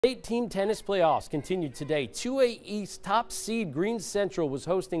State team tennis playoffs continued today. 2A East top seed Greene Central was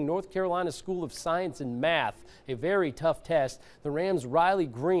hosting North Carolina School of Science and Math, a very tough test. The Rams' Riley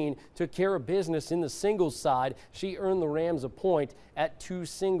Green took care of business in the singles side. She earned the Rams a point at 2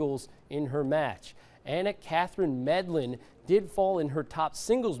 singles in her match. Anna Catherine Medlin did fall in her top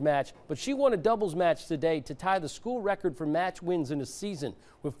singles match, but she won a doubles match today to tie the school record for match wins in a season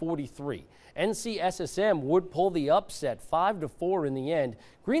with 43. NCSSM would pull the upset 5-4 in the end.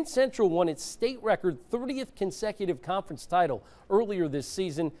 Greene Central won its state record 30th consecutive conference title earlier this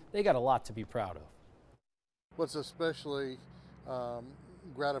season. They got a lot to be proud of. What's especially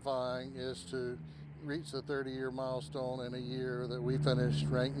gratifying is to reach the 30-year milestone in a year that we finished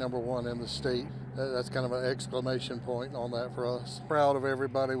ranked #1 in the state. That's kind of an exclamation point on that for us. Proud of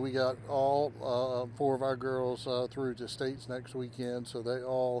everybody. We got all 4 of our girls through to states next weekend, so they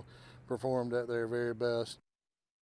all performed at their very best.